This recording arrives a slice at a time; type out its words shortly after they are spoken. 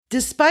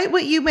Despite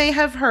what you may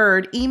have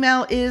heard,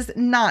 email is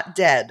not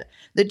dead.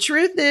 The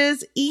truth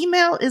is,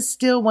 email is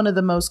still one of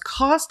the most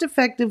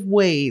cost-effective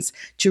ways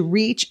to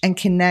reach and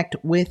connect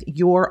with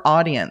your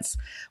audience.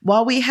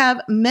 While we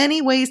have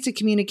many ways to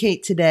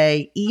communicate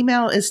today,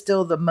 email is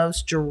still the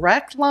most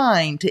direct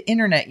line to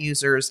internet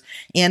users,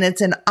 and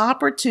it's an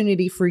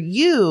opportunity for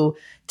you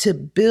to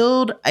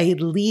build a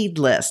lead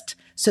list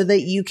so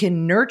that you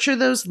can nurture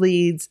those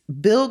leads,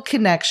 build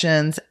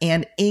connections,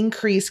 and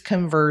increase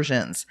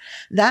conversions.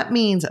 That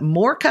means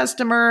more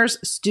customers,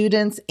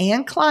 students,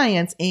 and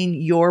clients in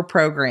your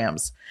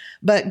programs.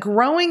 But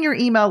growing your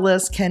email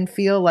list can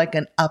feel like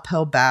an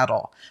uphill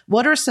battle.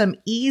 What are some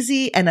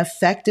easy and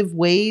effective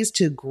ways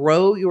to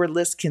grow your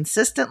list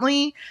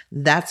consistently?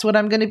 That's what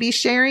I'm going to be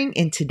sharing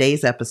in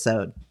today's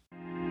episode.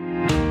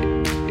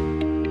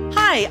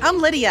 Hi, I'm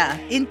Lydia.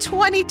 In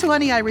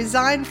 2020, I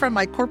resigned from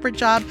my corporate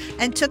job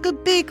and took a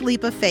big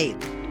leap of faith.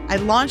 I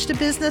launched a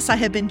business I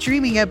had been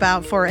dreaming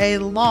about for a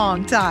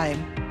long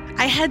time.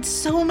 I had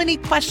so many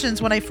questions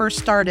when I first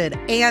started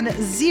and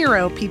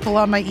 0 people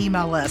on my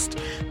email list,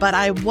 but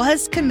I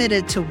was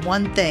committed to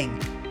one thing,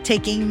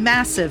 taking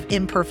massive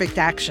imperfect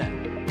action.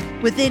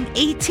 Within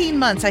 18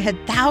 months, I had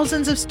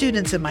thousands of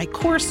students in my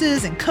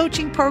courses and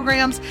coaching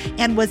programs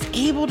and was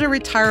able to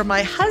retire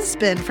my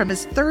husband from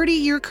his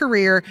 30-year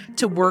career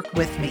to work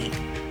with me.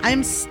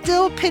 I'm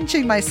still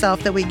pinching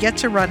myself that we get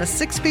to run a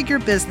 6-figure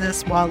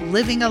business while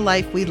living a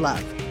life we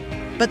love.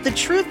 But the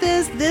truth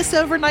is, this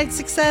overnight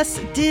success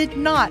did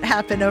not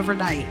happen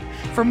overnight.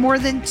 For more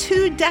than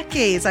 2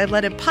 decades, I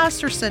let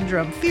imposter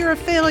syndrome, fear of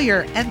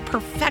failure, and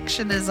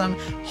perfectionism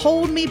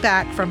hold me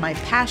back from my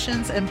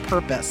passions and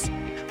purpose.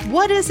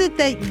 What is it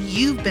that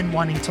you've been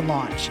wanting to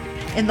launch?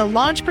 In the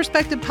Launch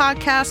Perspective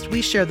podcast,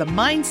 we share the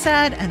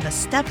mindset and the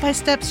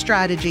step-by-step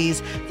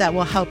strategies that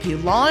will help you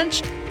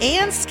launch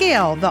and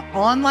scale the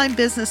online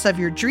business of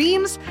your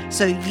dreams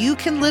so you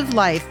can live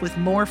life with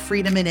more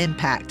freedom and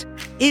impact.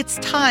 It's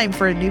time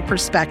for a new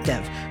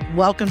perspective.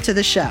 Welcome to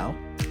the show.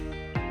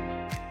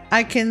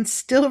 I can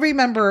still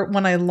remember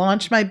when I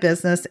launched my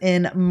business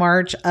in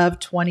March of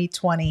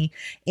 2020.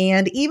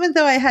 And even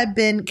though I had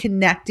been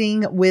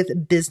connecting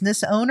with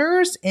business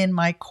owners in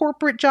my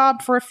corporate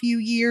job for a few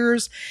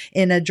years,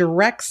 in a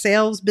direct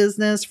sales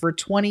business for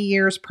 20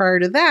 years prior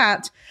to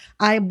that,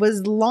 I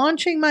was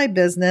launching my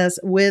business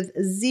with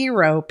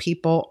 0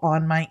 people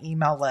on my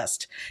email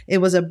list. It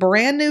was a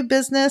brand new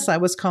business I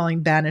was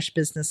calling Banish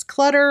Business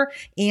Clutter.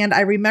 And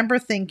I remember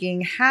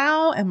thinking,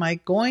 how am I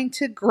going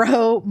to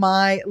grow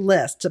my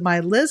list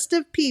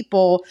of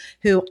people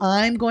who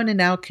I'm going to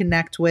now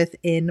connect with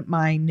in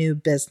my new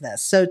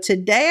business? So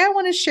today I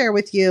want to share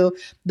with you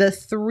the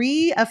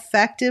 3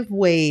 effective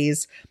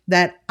ways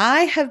that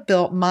I have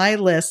built my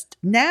list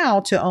now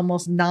to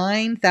almost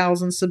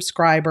 9,000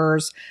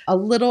 subscribers a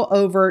little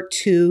over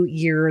 2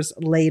 years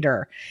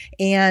later.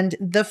 And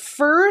the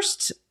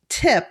first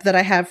tip that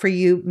I have for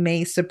you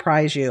may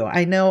surprise you.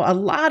 I know a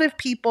lot of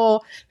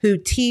people who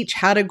teach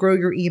how to grow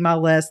your email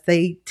list,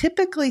 they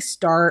typically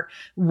start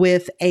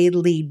with a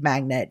lead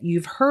magnet.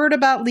 You've heard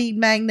about lead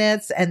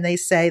magnets, and they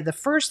say the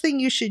first thing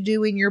you should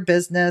do in your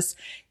business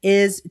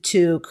is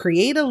to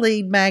create a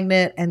lead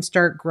magnet and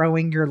start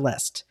growing your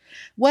list.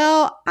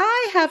 Well,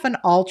 I have an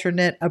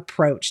alternate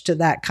approach to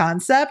that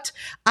concept.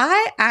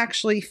 I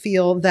actually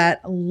feel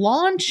that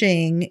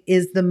launching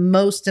is the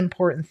most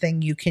important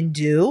thing you can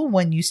do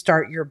when you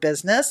start your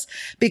business,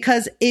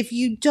 because if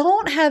you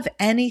don't have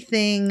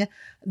anything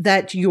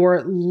that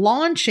you're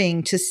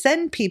launching to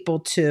send people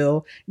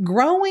to,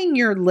 growing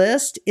your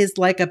list is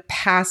like a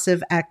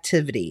passive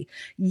activity.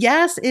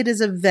 Yes, it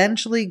is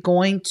eventually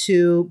going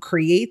to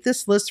create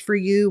this list for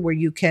you where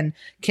you can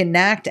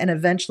connect and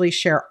eventually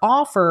share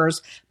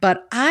offers,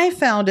 but I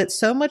found it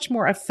so much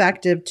more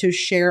effective to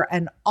share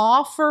an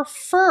offer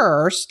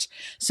first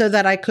so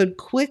that I could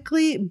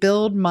quickly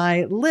build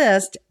my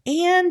list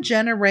and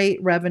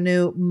generate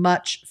revenue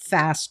much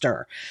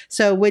faster.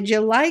 So would you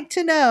like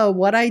to know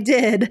what I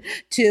did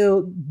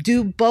to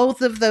do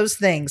both of those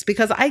things?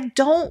 Because I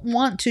don't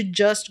want to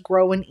just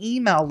grow an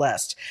email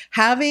list.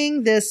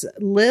 Having this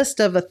list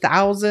of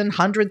 1,000,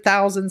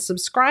 100,000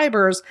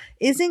 subscribers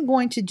isn't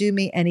going to do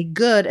me any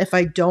good if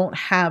I don't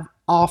have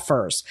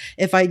offers,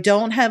 if I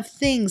don't have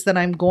things that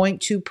I'm going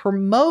to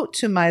promote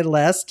to my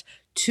list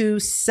to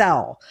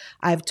sell.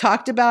 I've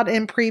talked about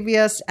in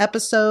previous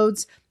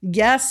episodes,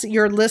 yes,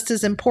 your list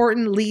is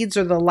important. Leads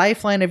are the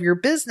lifeline of your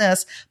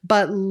business,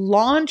 but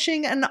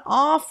launching an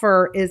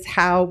offer is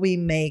how we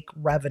make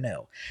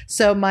revenue.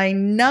 So my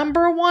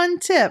number 1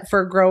 tip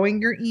for growing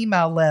your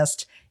email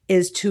list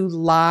is to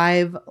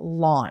live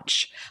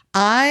launch.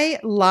 I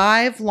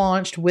live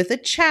launched with a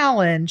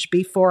challenge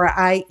before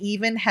I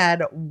even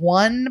had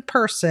 1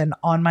 person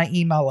on my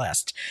email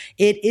list.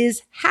 It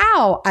is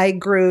how I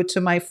grew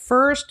to my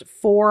first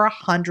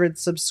 400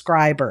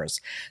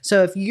 subscribers.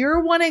 So if you're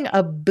wanting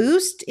a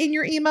boost in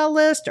your email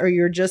list or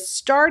you're just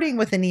starting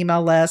with an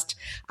email list,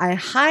 I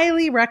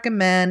highly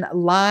recommend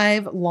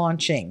live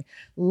launching.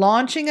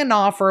 Launching an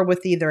offer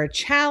with either a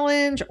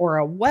challenge or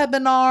a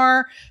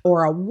webinar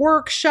or a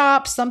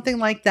workshop, something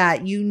like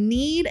that, you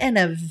need an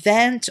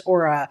event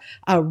or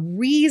a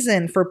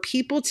reason for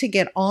people to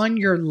get on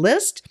your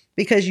list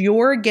because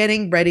you're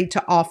getting ready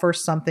to offer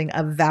something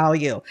of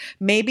value.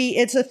 Maybe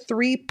it's a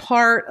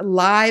 3-part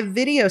live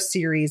video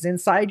series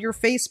inside your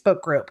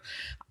Facebook group.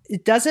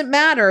 It doesn't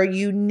matter.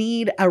 You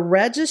need a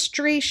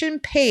registration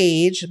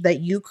page that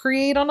you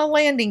create on a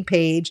landing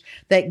page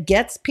that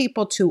gets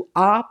people to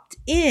opt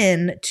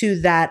in to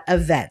that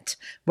event,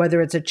 whether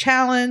it's a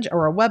challenge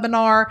or a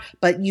webinar,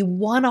 but you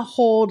want to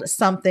hold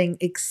something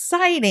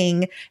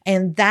exciting.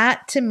 And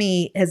that to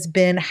me has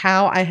been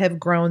how I have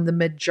grown the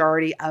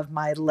majority of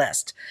my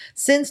list.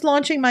 Since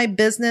launching my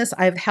business,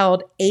 I've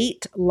held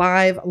 8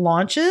 live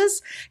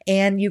launches,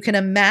 and you can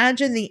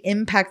imagine the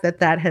impact that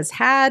that has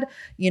had.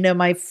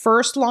 My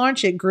first launch,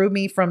 it grew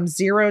me from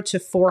 0 to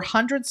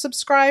 400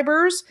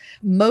 subscribers.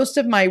 Most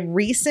of my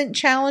recent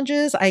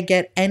challenges, I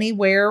get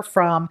anywhere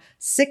from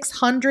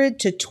 600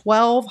 to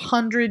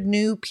 1,200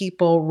 new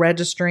people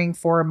registering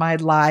for my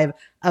live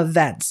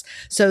events.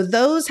 So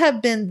those have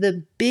been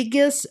the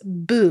biggest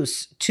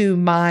boost to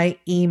my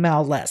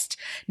email list.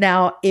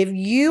 Now, if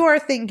you are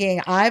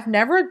thinking, I've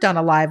never done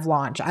a live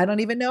launch, I don't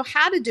even know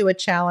how to do a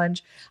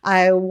challenge,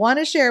 I want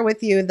to share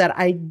with you that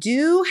I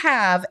do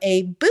have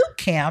a boot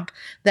camp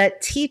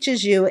that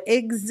teaches you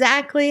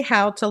exactly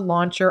how to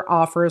launch your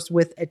offers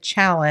with a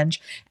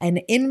challenge.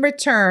 And in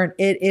return,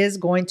 it is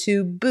going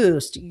to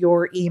boost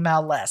your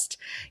email list.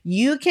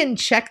 You can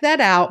check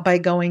that out by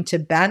going to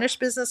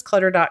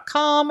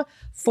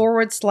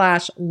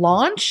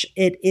banishbusinessclutter.com/launch.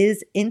 It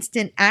is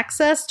instant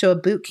access to a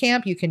boot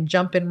camp. You can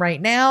jump in right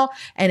now.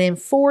 And in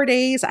 4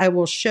 days, I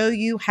will show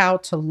you how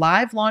to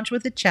live launch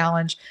with a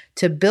challenge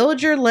to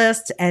build your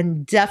list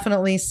and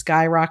definitely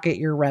skyrocket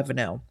your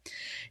revenue.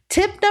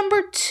 Tip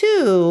number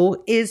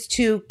 2 is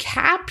to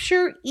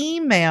capture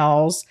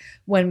emails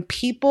when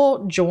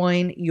people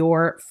join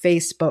your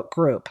Facebook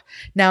group.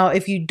 Now,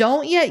 if you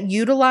don't yet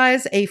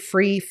utilize a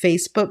free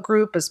Facebook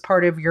group as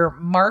part of your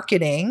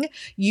marketing,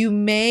 you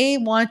may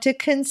want to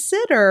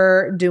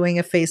consider doing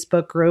a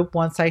Facebook group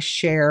once I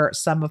share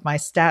some of my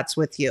stats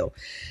with you.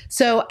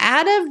 So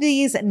out of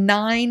these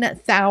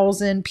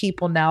 9,000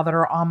 people now that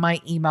are on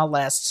my email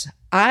list,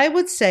 I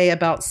would say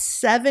about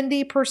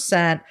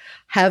 70%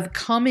 have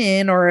come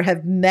in or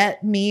have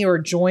met me or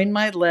joined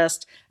my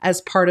list as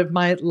part of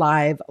my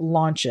live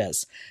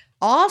launches.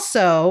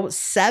 Also,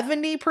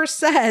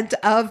 70%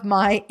 of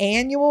my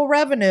annual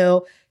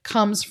revenue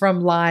comes from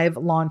live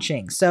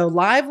launching. So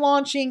live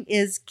launching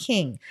is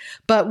king.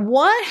 But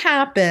what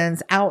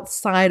happens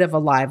outside of a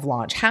live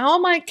launch? How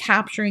am I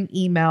capturing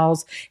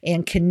emails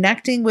and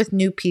connecting with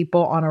new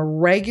people on a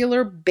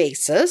regular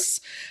basis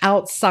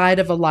outside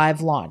of a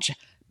live launch?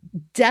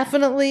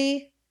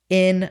 Definitely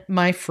in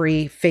my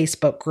free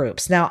Facebook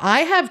groups. Now,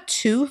 I have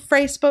 2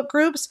 Facebook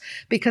groups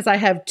because I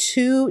have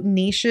 2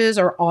 niches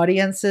or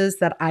audiences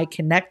that I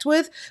connect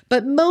with,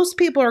 but most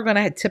people are going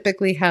to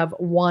typically have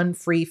 1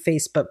 free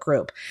Facebook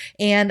group.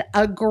 And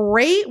a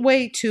great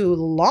way to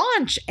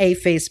launch a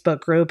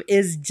Facebook group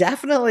is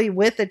definitely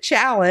with a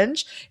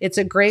challenge. It's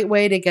a great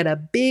way to get a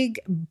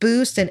big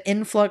boost and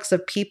influx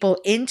of people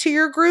into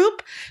your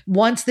group.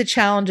 Once the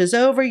challenge is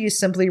over, you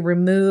simply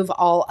remove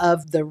all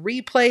of the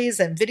replays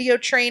and video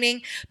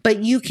training,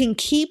 but you can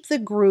keep the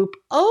group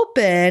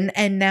open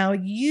and now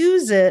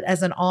use it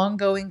as an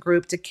ongoing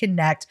group to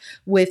connect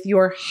with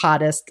your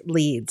hottest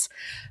leads.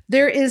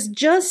 There is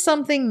just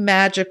something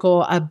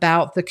magical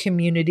about the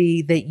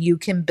community that you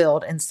can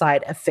build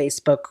inside a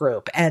Facebook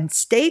group. And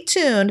stay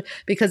tuned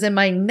because in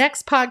my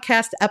next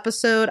podcast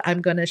episode,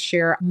 I'm going to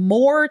share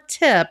more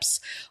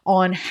tips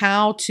on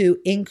how to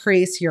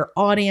increase your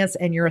audience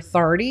and your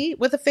authority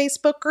with a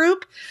Facebook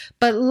group.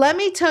 But let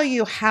me tell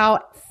you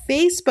how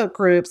Facebook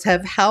groups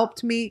have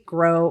helped me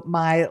grow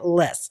my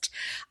list.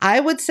 I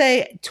would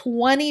say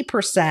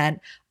 20%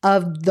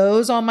 of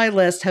those on my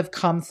list have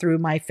come through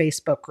my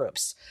Facebook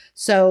groups.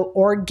 So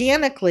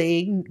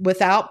organically,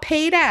 without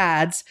paid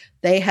ads,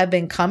 they have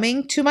been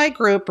coming to my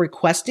group,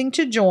 requesting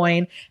to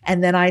join,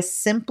 and then I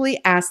simply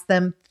ask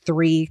them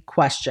 3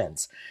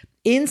 questions.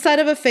 Inside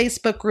of a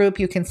Facebook group,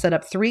 you can set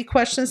up 3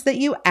 questions that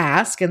you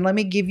ask. And let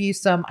me give you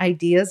some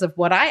ideas of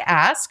what I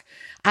ask.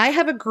 I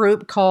have a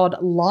group called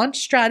Launch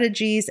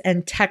Strategies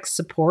and Tech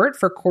Support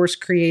for course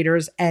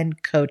creators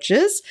and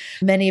coaches.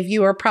 Many of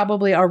you are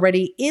probably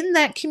already in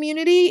that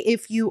community.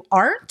 If you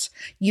aren't,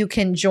 you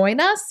can join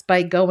us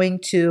by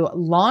going to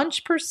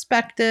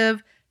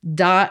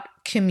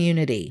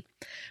launchperspective.community.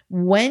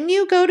 When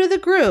you go to the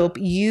group,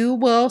 you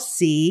will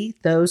see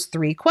those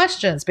 3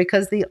 questions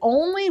because the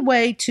only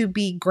way to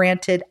be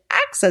granted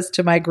access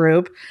to my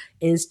group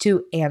is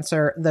to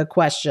answer the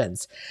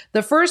questions.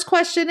 The first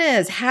question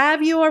is,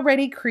 have you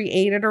already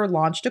created or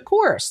launched a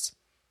course?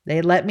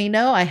 They let me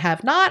know I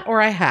have not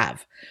or I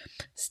have.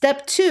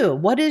 Step 2,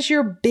 what is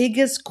your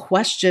biggest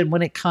question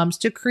when it comes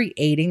to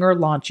creating or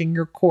launching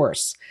your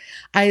course?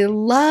 I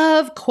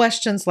love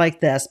questions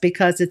like this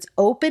because it's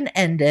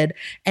open-ended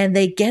and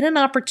they get an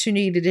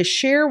opportunity to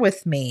share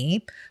with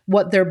me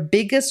what their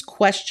biggest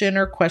question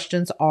or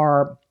questions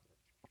are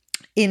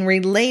in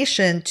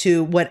relation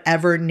to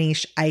whatever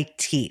niche I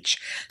teach.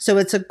 So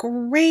it's a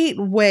great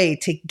way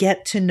to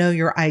get to know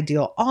your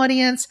ideal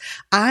audience.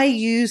 I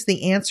use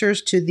the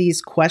answers to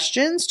these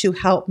questions to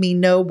help me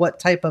know what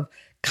type of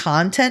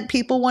content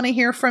people want to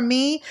hear from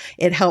me.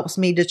 It helps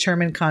me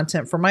determine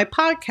content for my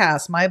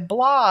podcast, my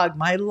blog,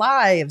 my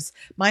lives,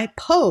 my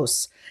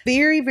posts.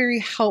 Very, very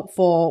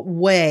helpful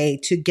way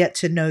to get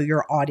to know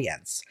your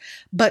audience.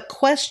 But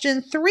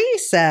question 3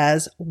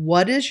 says,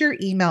 what is your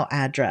email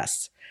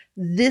address?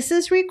 This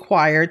is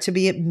required to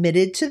be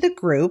admitted to the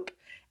group,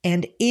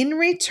 and in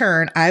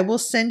return, I will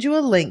send you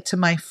a link to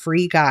my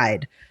free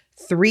guide,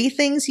 3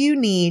 things you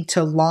need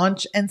to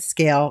launch and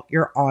scale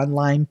your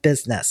online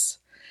business.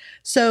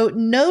 So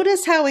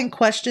notice how in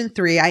question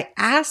 3, I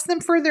ask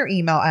them for their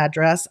email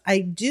address. I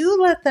do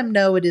let them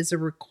know it is a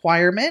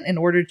requirement in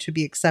order to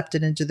be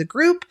accepted into the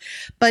group,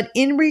 but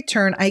in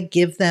return, I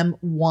give them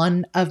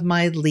one of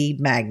my lead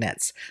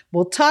magnets.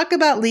 We'll talk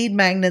about lead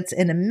magnets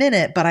in a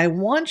minute, but I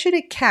want you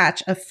to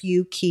catch a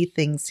few key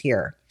things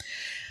here.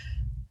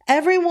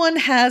 Everyone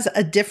has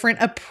a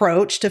different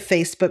approach to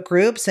Facebook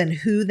groups and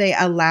who they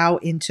allow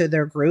into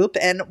their group.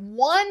 And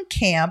one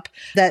camp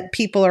that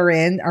people are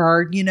in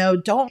are,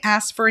 don't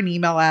ask for an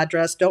email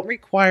address, don't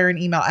require an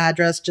email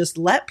address, just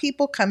let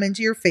people come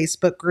into your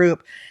Facebook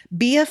group,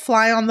 be a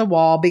fly on the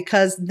wall,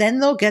 because then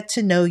they'll get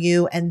to know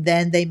you and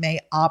then they may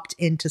opt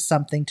into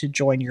something to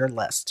join your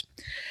list.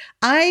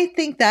 I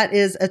think that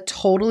is a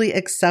totally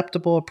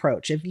acceptable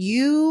approach. If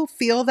you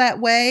feel that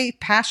way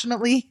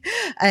passionately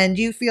and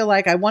you feel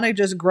like I want to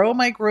just grow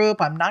my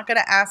group, I'm not going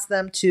to ask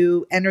them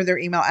to enter their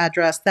email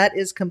address, that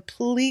is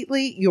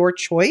completely your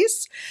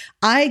choice.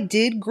 I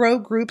did grow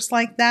groups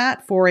like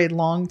that for a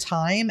long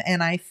time,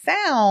 and I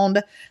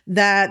found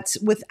that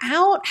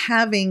without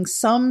having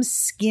some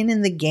skin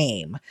in the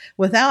game,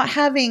 without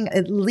having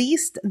at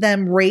least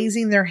them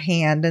raising their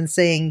hand and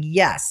saying,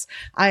 yes,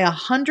 I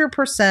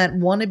 100%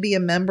 want to be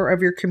a member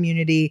of your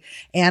community,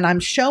 and I'm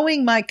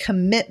showing my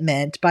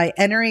commitment by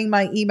entering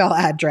my email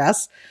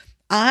address,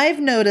 I've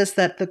noticed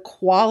that the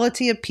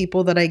quality of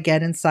people that I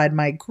get inside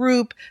my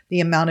group, the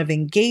amount of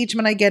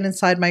engagement I get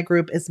inside my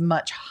group is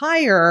much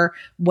higher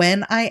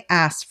when I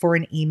ask for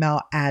an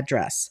email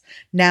address.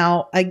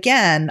 Now,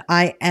 again,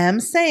 I am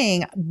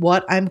saying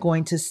what I'm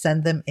going to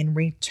send them in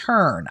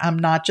return. I'm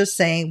not just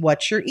saying,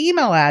 what's your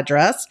email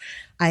address?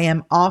 I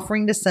am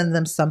offering to send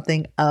them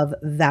something of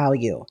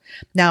value.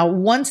 Now,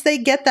 once they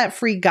get that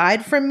free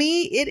guide from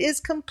me, it is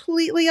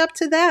completely up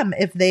to them.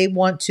 If they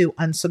want to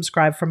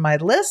unsubscribe from my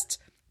list,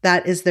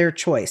 that is their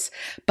choice.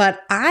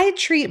 But I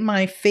treat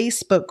my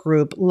Facebook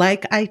group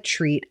like I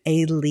treat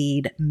a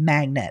lead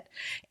magnet.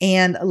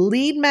 And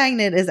lead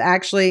magnet is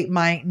actually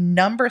my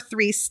number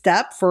 3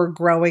 step for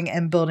growing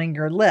and building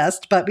your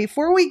list. But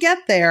before we get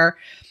there,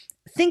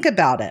 think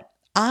about it.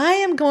 I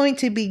am going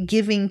to be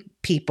giving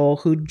people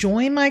who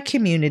join my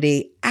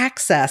community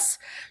access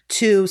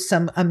to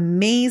some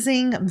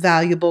amazing,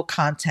 valuable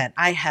content.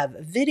 I have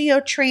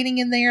video training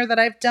in there that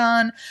I've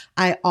done.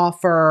 I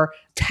offer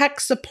tech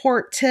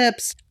support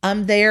tips.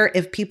 I'm there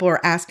if people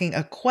are asking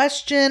a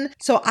question.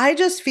 So I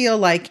just feel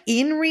like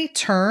in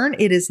return,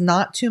 it is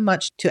not too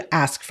much to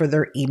ask for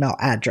their email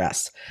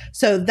address.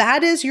 So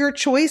that is your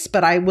choice.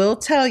 But I will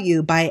tell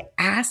you, by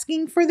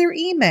asking for their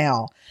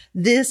email,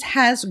 this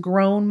has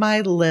grown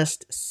my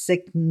list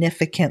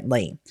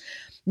significantly.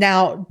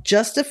 Now,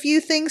 just a few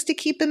things to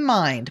keep in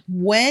mind.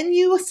 When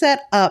you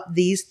set up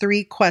these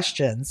 3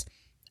 questions,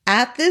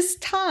 at this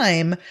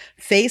time,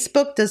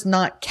 Facebook does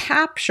not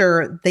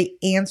capture the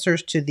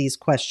answers to these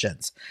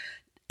questions.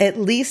 At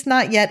least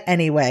not yet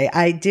anyway.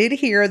 I did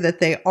hear that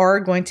they are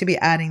going to be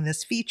adding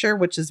this feature,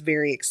 which is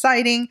very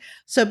exciting.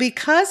 So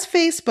because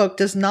Facebook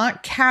does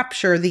not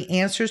capture the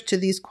answers to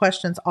these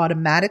questions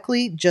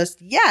automatically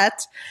just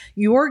yet,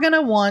 you're going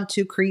to want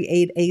to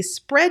create a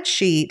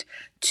spreadsheet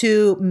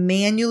to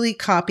manually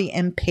copy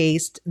and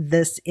paste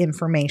this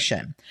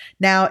information.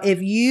 Now,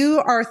 if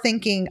you are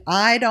thinking,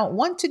 I don't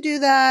want to do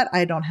that,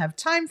 I don't have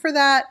time for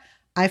that,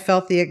 I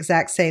felt the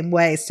exact same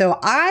way. So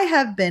I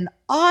have been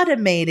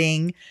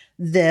automating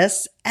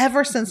this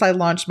ever since I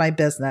launched my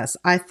business.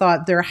 I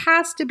thought there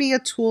has to be a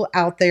tool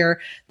out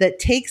there that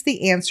takes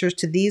the answers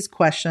to these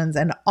questions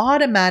and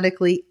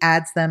automatically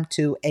adds them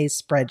to a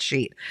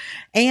spreadsheet.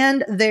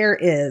 And there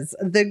is.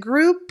 The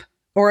group,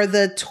 or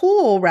the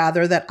tool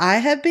rather, that I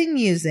have been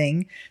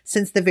using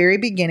since the very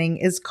beginning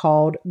is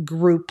called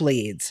Group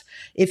Leads.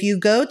 If you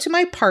go to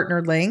my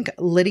partner link,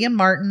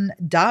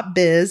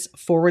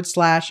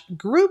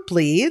 lydiamartin.biz/group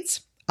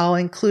leads, I'll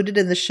include it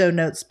in the show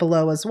notes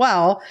below as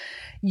well,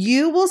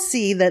 you will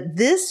see that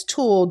this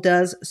tool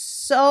does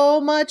so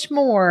much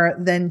more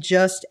than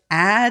just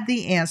add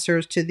the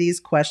answers to these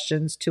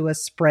questions to a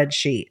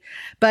spreadsheet.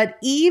 But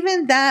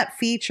even that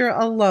feature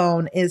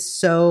alone is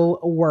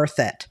so worth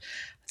it.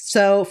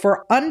 So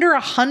for under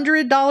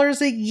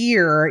 $100 a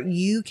year,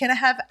 you can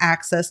have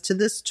access to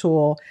this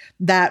tool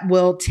that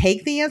will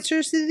take the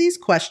answers to these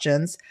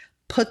questions,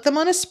 put them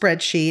on a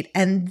spreadsheet,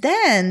 and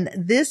then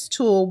this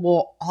tool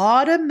will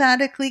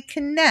automatically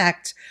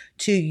connect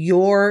to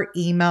your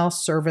email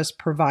service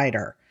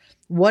provider.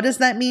 What does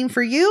that mean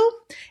for you?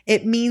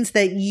 It means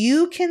that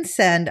you can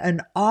send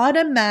an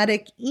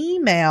automatic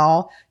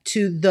email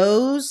to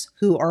those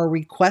who are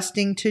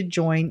requesting to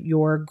join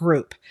your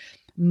group.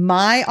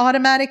 My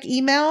automatic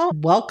email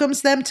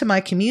welcomes them to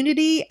my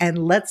community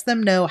and lets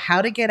them know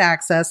how to get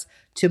access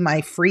to my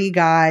free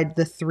guide,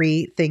 The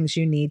 3 Things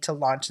You Need to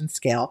Launch and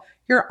Scale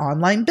Your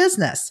Online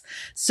Business.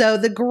 So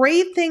the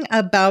great thing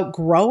about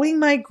growing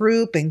my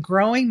group and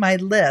growing my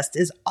list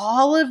is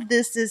all of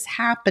this is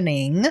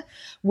happening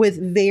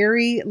with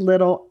very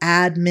little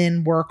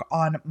admin work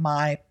on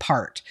my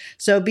part.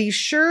 So be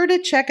sure to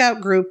check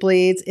out Group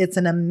Leads. It's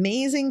an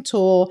amazing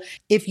tool.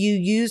 If you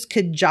use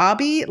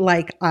Kajabi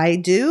like I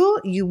do,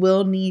 you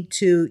will need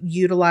to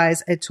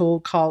utilize a tool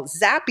called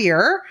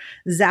Zapier.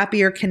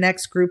 Zapier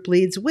connects Group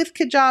Leads with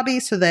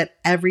Kajabi so that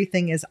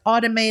everything is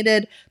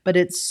automated, but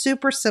it's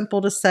super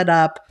simple to set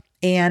up.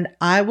 And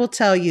I will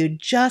tell you,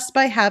 just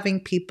by having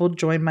people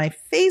join my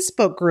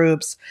Facebook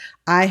groups,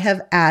 I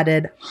have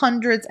added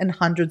hundreds and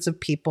hundreds of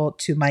people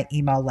to my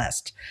email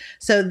list.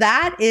 So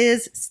that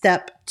is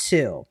step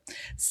 2.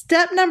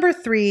 Step number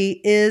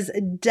 3 is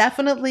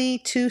definitely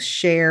to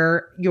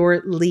share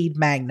your lead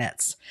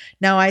magnets.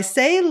 Now, I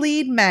say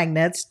lead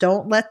magnets,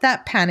 don't let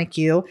that panic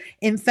you.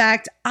 In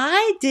fact,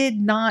 I did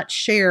not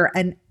share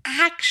an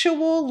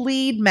actual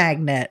lead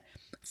magnet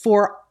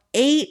for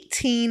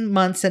 18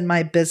 months in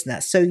my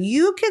business. So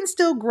you can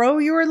still grow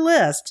your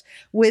list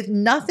with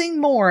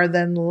nothing more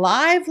than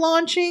live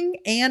launching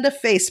and a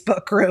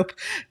Facebook group,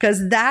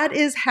 because that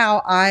is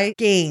how I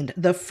gained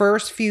the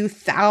first few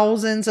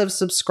thousands of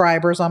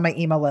subscribers on my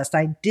email list.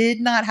 I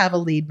did not have a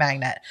lead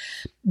magnet,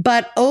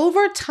 but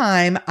over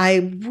time,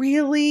 I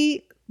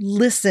really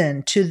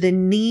listened to the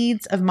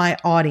needs of my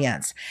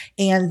audience,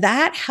 and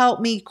that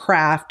helped me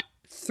craft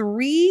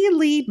 3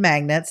 lead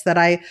magnets that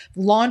I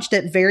launched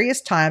at various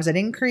times. I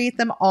didn't create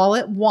them all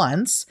at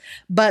once,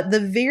 but the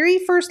very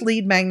first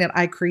lead magnet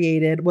I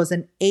created was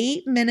an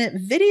 8-minute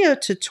video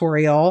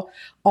tutorial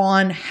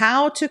on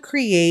how to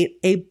create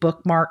a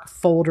bookmark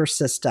folder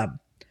system.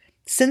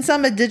 Since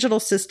I'm a digital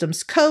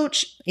systems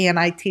coach and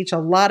I teach a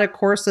lot of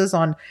courses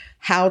on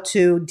how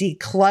to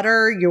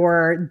declutter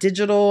your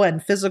digital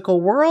and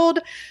physical world,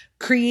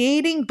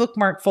 creating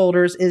bookmark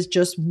folders is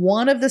just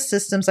one of the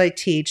systems I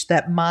teach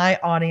that my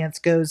audience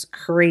goes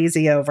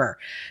crazy over.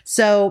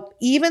 So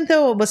even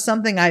though it was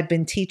something I've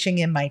been teaching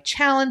in my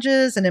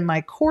challenges and in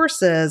my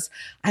courses,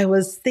 I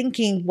was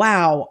thinking,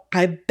 wow,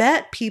 I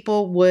bet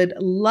people would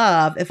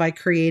love if I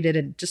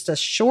created just a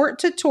short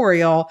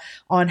tutorial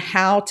on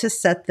how to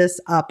set this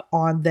up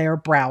on their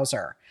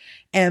browser.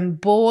 And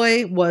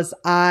boy, was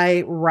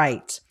I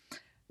right.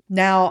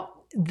 Now,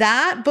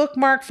 that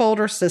bookmark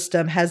folder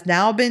system has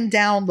now been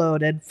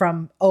downloaded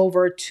from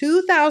over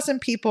 2,000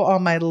 people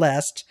on my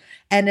list,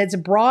 and it's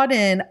brought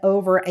in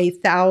over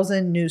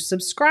 1,000 new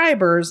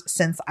subscribers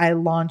since I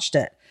launched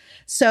it.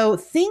 So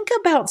think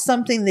about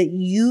something that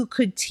you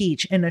could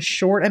teach in a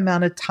short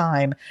amount of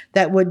time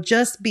that would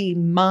just be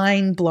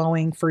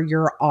mind-blowing for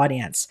your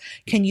audience.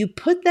 Can you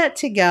put that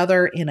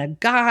together in a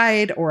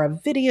guide or a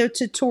video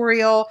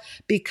tutorial?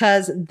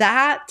 Because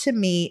that to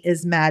me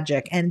is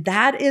magic. And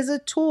that is a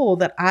tool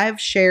that I've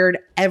shared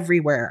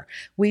everywhere.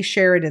 We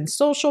share it in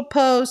social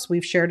posts.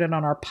 We've shared it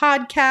on our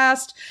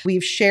podcast.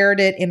 We've shared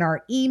it in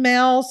our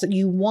emails.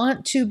 You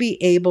want to be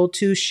able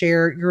to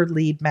share your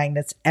lead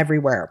magnets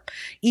everywhere,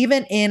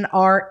 even in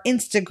our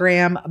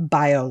Instagram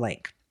bio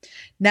link.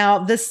 Now,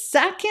 the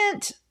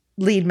second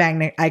lead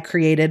magnet I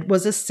created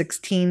was a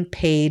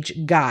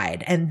 16-page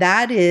guide, and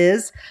that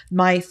is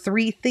my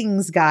 3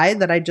 things guide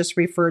that I just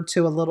referred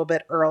to a little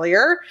bit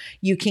earlier.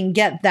 You can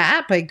get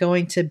that by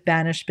going to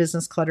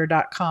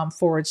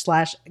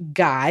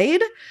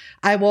banishbusinessclutter.com/guide.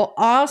 I will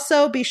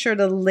also be sure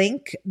to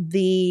link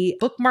the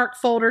bookmark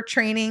folder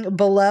training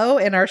below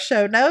in our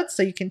show notes,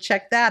 so you can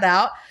check that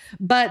out.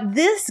 But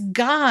this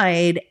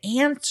guide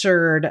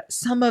answered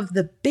some of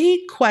the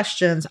big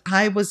questions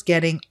I was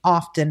getting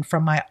often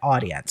from my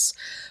audience.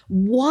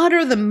 What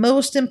are the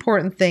most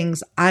important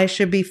things I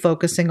should be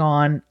focusing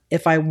on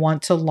if I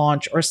want to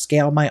launch or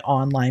scale my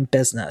online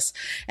business?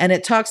 And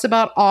it talks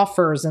about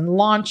offers and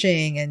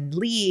launching and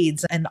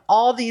leads and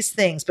all these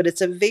things, but it's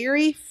a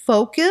very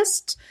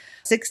focused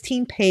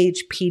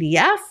 16-page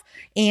PDF.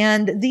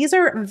 And these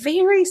are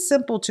very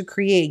simple to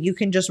create. You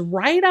can just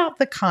write out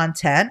the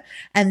content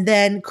and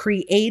then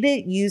create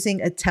it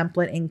using a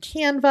template in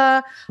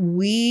Canva.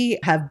 We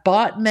have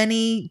bought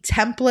many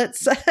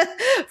templates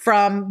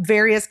from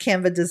various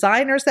Canva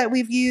designers that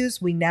we've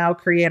used. We now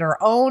create our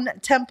own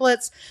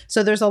templates.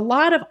 So there's a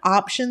lot of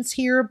options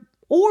here.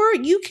 Or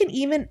you can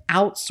even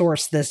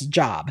outsource this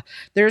job.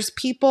 There's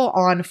people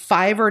on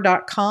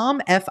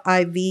Fiverr.com,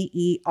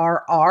 Fiverr.com,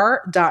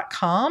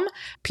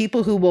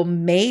 people who will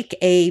make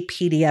a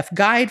PDF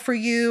guide for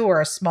you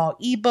or a small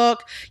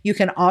ebook. You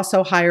can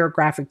also hire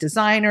graphic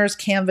designers,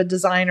 Canva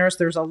designers.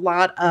 There's a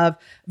lot of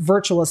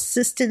virtual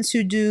assistants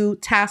who do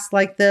tasks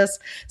like this.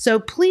 So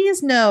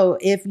please know,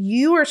 if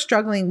you are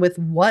struggling with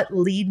what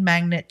lead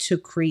magnet to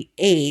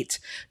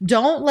create,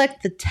 don't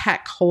let the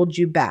tech hold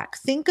you back.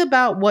 Think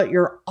about what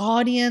your audience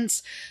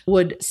audience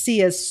would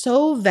see as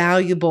so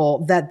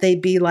valuable that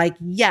they'd be like,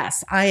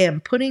 yes, I am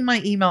putting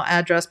my email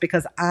address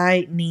because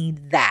I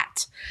need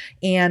that.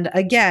 And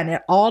again,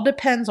 it all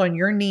depends on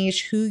your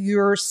niche, who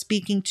you're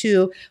speaking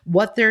to,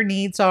 what their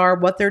needs are,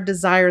 what their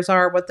desires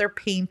are, what their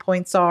pain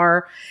points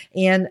are.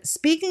 And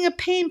speaking of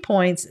pain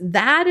points,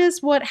 that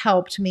is what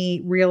helped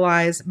me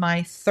realize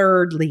my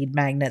third lead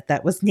magnet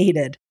that was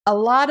needed. A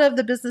lot of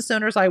the business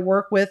owners I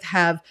work with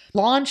have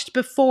launched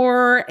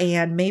before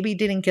and maybe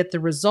didn't get the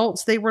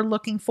results they were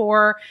looking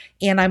for.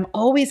 And I'm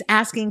always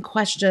asking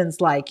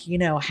questions like,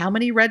 how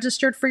many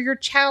registered for your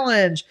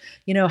challenge?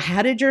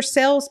 How did your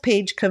sales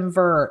page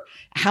convert?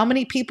 How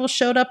many people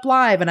showed up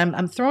live? And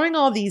I'm throwing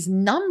all these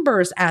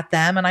numbers at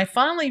them. And I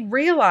finally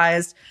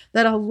realized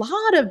that a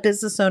lot of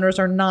business owners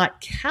are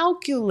not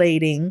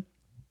calculating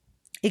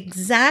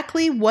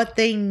exactly what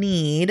they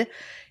need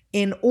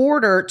in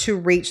order to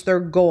reach their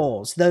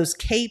goals, those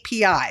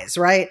KPIs,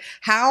 right?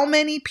 How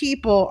many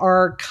people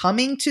are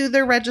coming to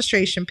their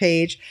registration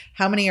page?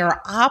 How many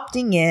are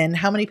opting in?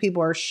 How many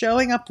people are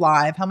showing up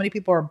live? How many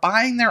people are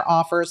buying their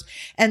offers?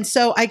 And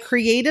so I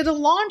created a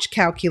launch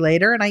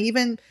calculator, and I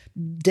even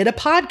did a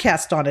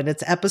podcast on it.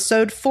 It's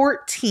episode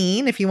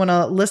 14 if you want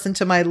to listen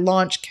to my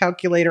launch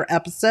calculator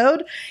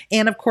episode.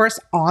 And of course,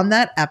 on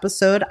that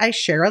episode, I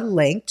share a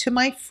link to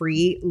my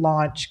free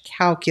launch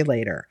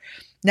calculator.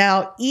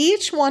 Now,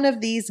 each one of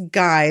these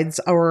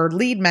guides, or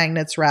lead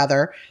magnets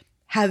rather,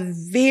 have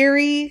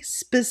very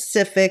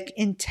specific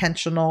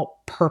intentional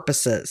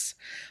purposes.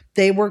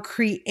 They were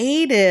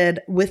created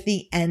with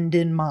the end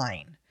in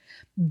mind.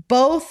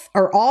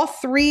 All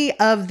three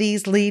of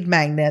these lead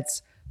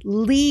magnets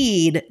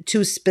lead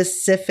to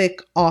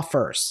specific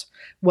offers,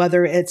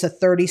 whether it's a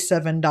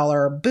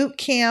 $37 boot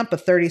camp, a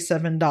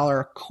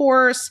 $37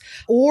 course,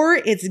 or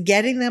it's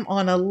getting them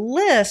on a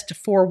list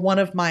for one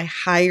of my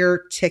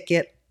higher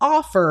ticket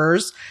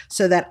offers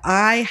so that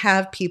I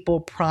have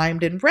people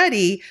primed and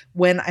ready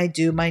when I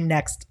do my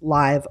next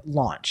live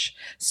launch.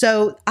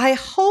 So I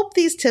hope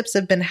these tips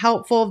have been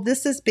helpful.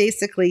 This is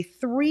basically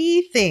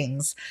 3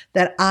 things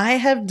that I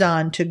have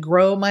done to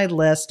grow my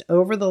list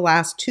over the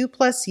last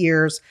 2+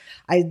 years.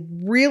 I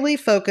really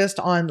focused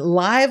on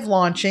live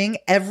launching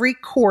every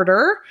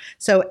quarter.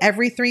 So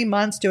every 3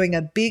 months doing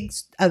a big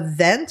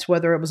event,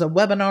 whether it was a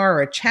webinar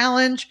or a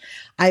challenge.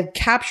 I've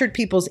captured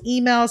people's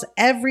emails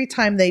every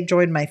time they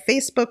joined my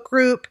Facebook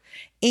group,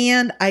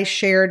 and I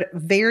shared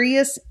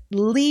various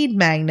lead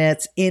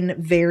magnets in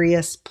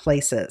various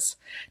places.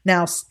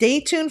 Now, stay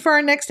tuned for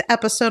our next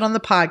episode on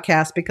the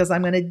podcast because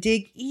I'm going to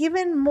dig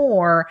even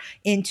more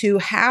into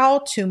how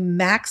to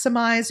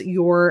maximize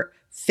your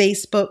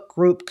Facebook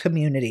group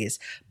communities,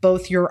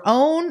 both your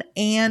own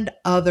and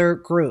other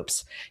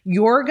groups.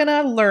 You're going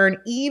to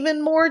learn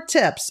even more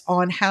tips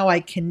on how I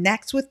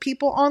connect with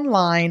people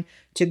online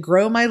to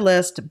grow my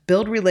list,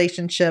 build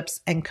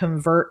relationships, and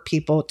convert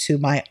people to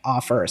my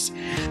offers.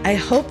 I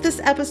hope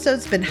this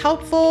episode's been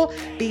helpful.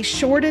 Be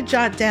sure to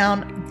jot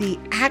down the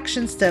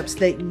action steps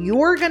that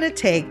you're going to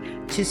take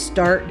to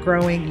start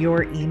growing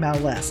your email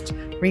list.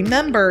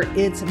 Remember,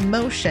 it's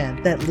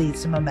motion that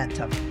leads to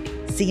momentum.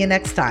 See you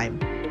next time.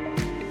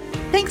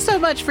 Thanks so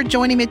much for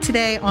joining me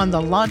today on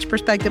the Launch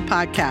Perspective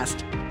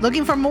podcast.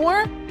 Looking for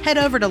more? Head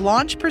over to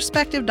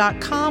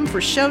launchperspective.com for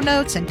show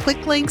notes and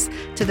quick links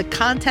to the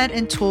content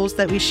and tools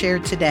that we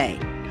shared today.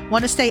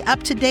 Want to stay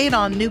up to date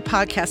on new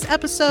podcast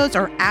episodes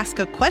or ask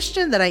a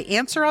question that I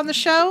answer on the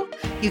show?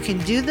 You can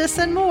do this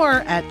and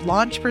more at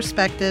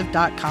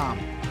launchperspective.com.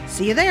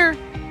 See you there.